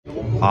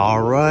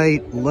All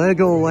right,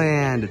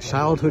 Legoland, a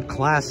childhood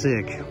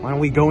classic. Why don't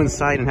we go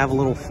inside and have a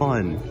little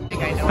fun?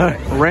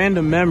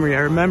 Random memory, I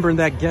remember in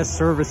that guest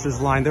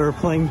services line, they were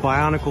playing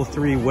Bionicle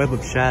 3 Web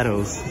of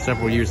Shadows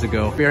several years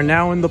ago. We are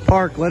now in the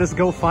park. Let us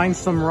go find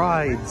some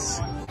rides.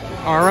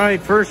 All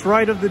right, first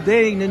ride of the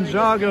day,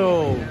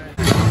 Ninjago.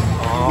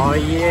 Oh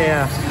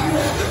yeah.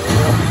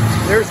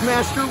 There's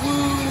Master Wu.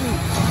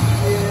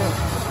 Yeah.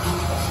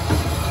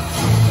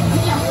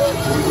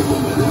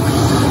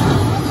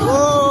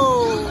 Whoa.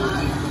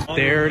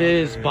 There it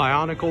is,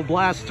 Bionicle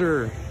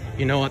Blaster.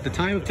 You know, at the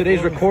time of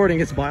today's recording,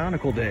 it's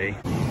Bionicle Day.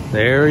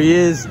 There he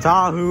is,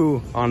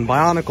 Tahu, on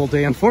Bionicle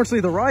Day.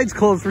 Unfortunately, the ride's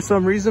closed for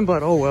some reason,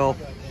 but oh well.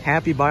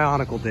 Happy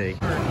Bionicle Day.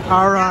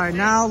 All right,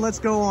 now let's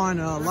go on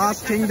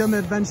Lost Kingdom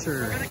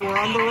Adventure. We're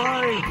on the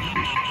ride.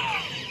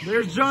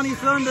 There's Johnny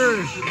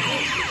Thunder.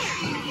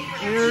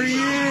 There he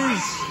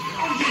is.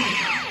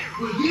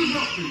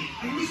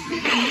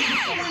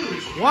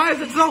 Why is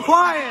it so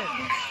quiet?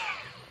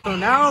 So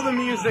now the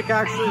music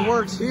actually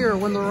works here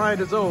when the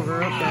ride is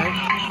over, okay.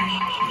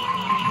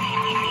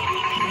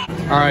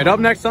 All right,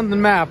 up next on the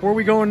map, where are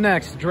we going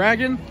next?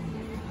 Dragon?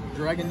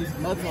 Dragging these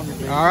nuts on the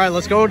thing. All right,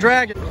 let's go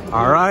Dragon.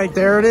 All right,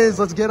 there it is,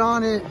 let's get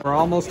on it. We're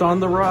almost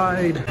on the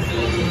ride.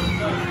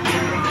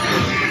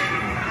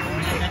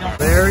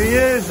 There he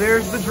is,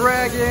 there's the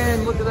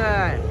Dragon, look at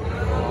that.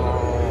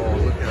 Oh,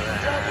 look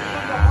at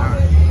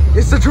that.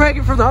 It's the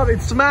Dragon from the Hobbit,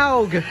 it's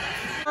Smaug.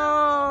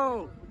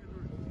 Oh!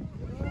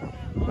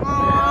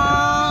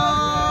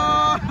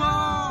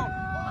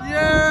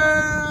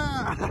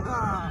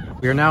 Yeah!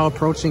 We are now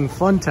approaching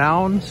Fun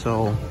Town,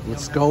 so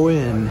let's go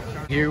in.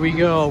 Here we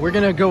go. We're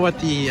gonna go at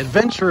the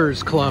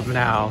Adventurers Club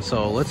now,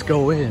 so let's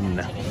go in.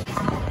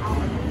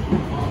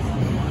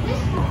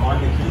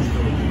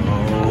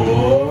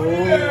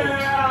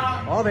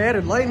 Oh, they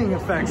added lightning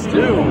effects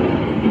too.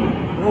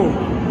 Whoa.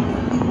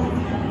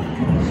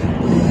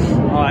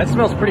 Oh, that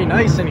smells pretty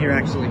nice in here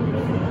actually.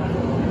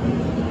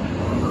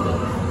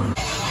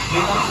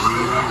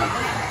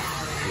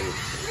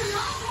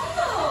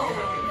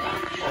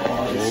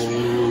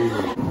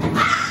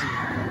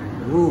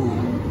 Ooh.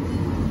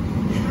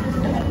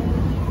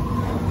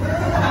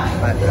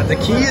 The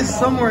key is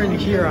somewhere in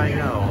here, I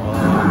know.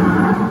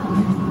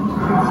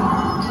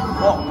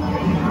 Oh.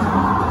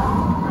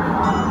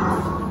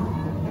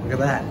 Look at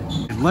that.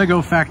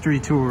 Lego Factory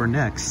Tour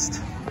next.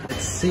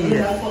 Let's see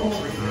it.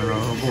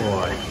 Oh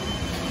boy.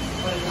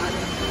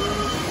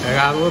 I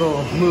got a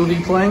little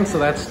movie playing, so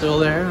that's still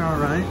there, all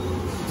right.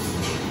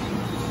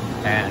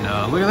 And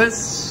look at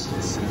this.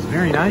 This is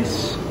very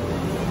nice.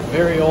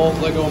 Very old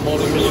Lego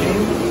molding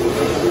machine.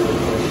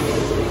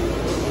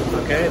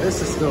 Okay,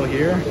 this is still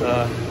here.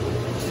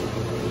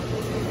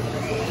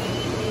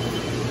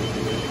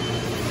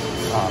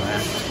 Oh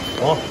man.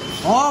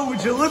 Oh,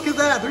 would you look at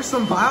that? There's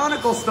some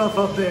Bionicle stuff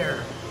up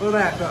there. Look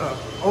at that.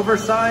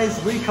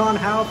 Oversized Recon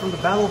Hal from the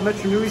Battle of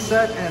Metro Nui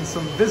set and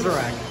some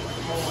Vizorak.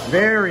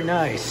 Very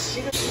nice.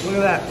 Look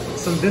at that.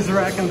 Some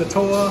Vizorak and the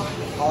Toa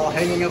all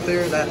hanging up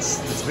there.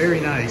 That's very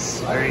nice.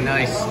 Very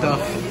nice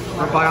stuff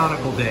for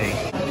Bionicle Day.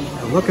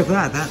 And look at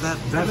that.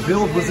 That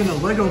build was in a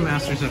Lego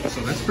Masters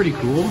episode. That's pretty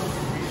cool.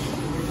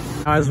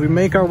 As we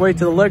make our way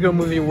to the Lego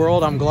Movie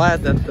world, I'm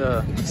glad that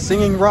the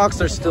singing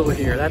rocks are still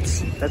here.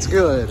 That's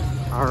good.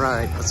 All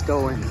right, let's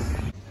go in.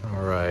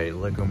 All right,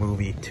 Lego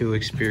Movie 2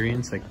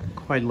 experience. I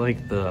quite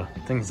like the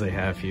things they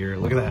have here.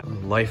 Look at that.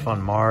 Life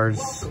on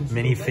Mars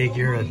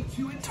minifigure, a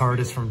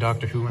TARDIS from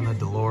Doctor Who and the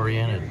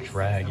DeLorean, a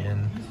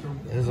dragon.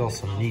 There's all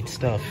some neat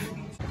stuff.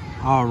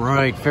 All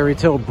right, Fairy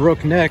Tale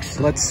Brook next.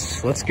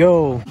 Let's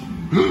go.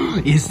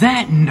 Is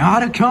that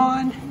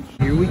Nauticon?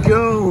 Here we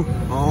go.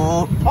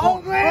 Oh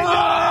man!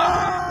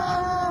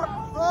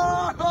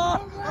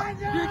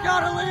 You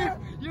gotta leave!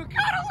 You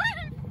gotta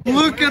leave!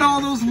 Look at all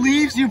those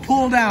leaves you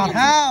pulled out.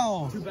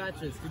 How? 2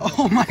 batches.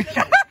 Oh my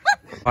god!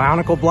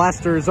 Bionicle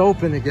Blaster is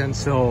open again,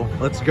 so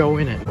let's go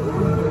in it.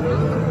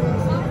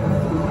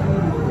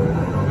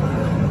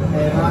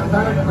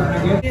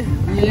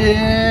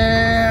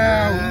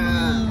 Yeah!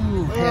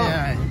 Ooh,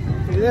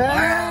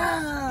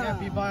 yeah!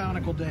 Happy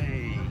Bionicle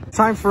Day.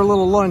 Time for a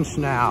little lunch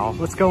now.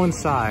 Let's go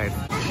inside.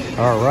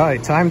 All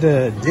right, time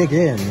to dig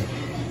in.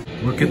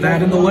 Look at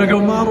that in the Lego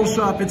model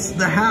shop. It's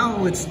the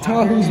Hal. It's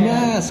Tahu's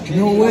mask.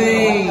 No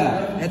way.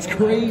 That's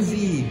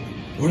crazy.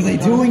 What are they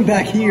doing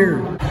back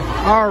here?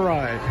 All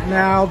right,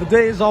 now the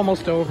day is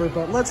almost over,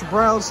 but let's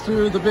browse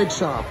through the big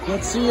shop.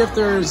 Let's see if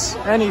there's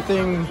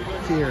anything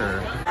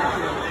here.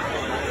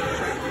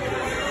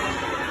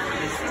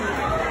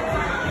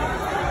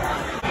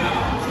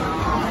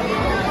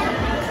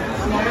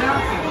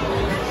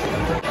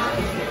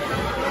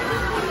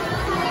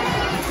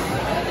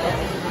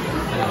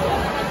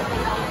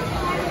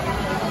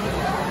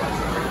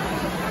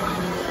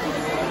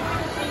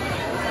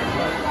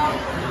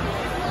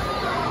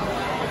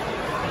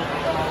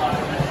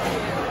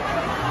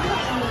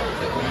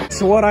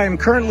 So what I am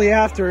currently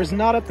after is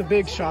not at the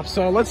big shop,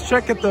 so let's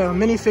check at the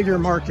minifigure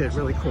market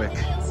really quick.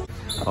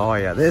 Oh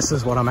yeah, this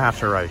is what I'm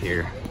after right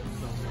here.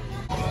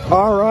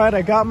 All right,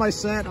 I got my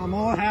set. I'm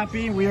all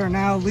happy. We are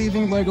now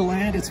leaving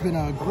Legoland. It's been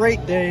a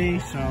great day,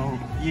 so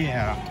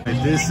yeah.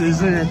 This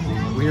is it.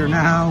 We are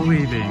now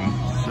leaving.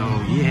 So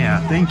yeah,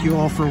 thank you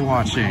all for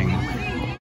watching.